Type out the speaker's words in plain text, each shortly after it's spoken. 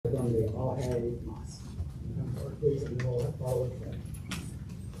all have please and will follow them.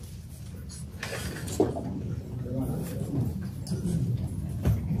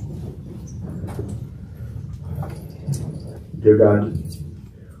 Dear God,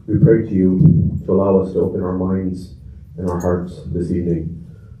 we pray to you to allow us to open our minds and our hearts this evening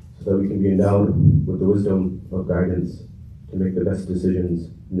so that we can be endowed with the wisdom of guidance to make the best decisions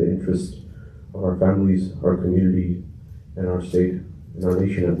in the interest of our families, our community, and our state, and our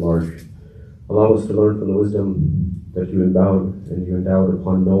nation at large. Allow us to learn from the wisdom that you endowed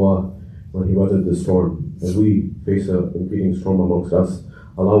upon Noah when he weathered the storm. As we face an impending storm amongst us,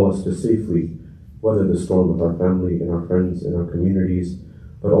 allow us to safely weather the storm with our family and our friends and our communities,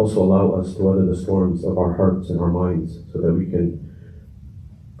 but also allow us to weather the storms of our hearts and our minds so that we can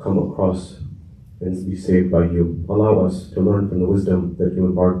come across and be saved by you. Allow us to learn from the wisdom that you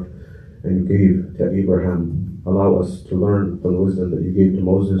embarked and you gave to Abraham. Allow us to learn from the wisdom that you gave to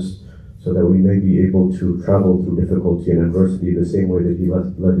Moses so that we may be able to travel through difficulty and adversity the same way that he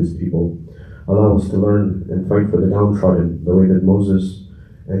led his people. Allow us to learn and fight for the downtrodden the way that Moses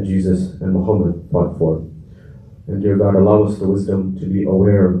and Jesus and Muhammad fought for. And dear God, allow us the wisdom to be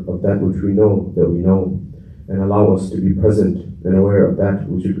aware of that which we know that we know, and allow us to be present and aware of that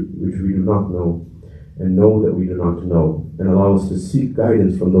which we do not know, and know that we do not know, and allow us to seek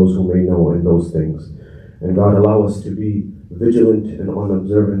guidance from those who may know in those things. And God, allow us to be vigilant and on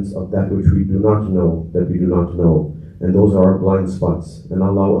observance of that which we do not know that we do not know, and those are our blind spots, and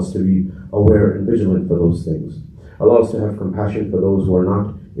allow us to be aware and vigilant for those things. Allow us to have compassion for those who are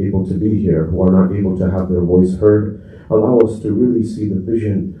not able to be here, who are not able to have their voice heard. Allow us to really see the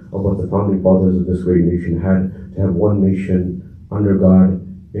vision of what the founding fathers of this great nation had, to have one nation under God,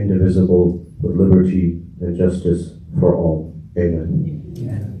 indivisible, with liberty and justice for all. Amen.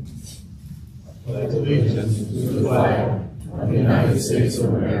 Amen. Pledge allegiance to the flag of the United States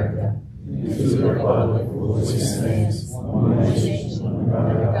of America and to the republic for which it stands, one nation,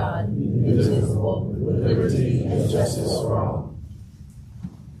 under God, indivisible, with liberty and justice for all.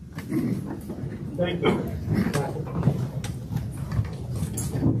 Thank you.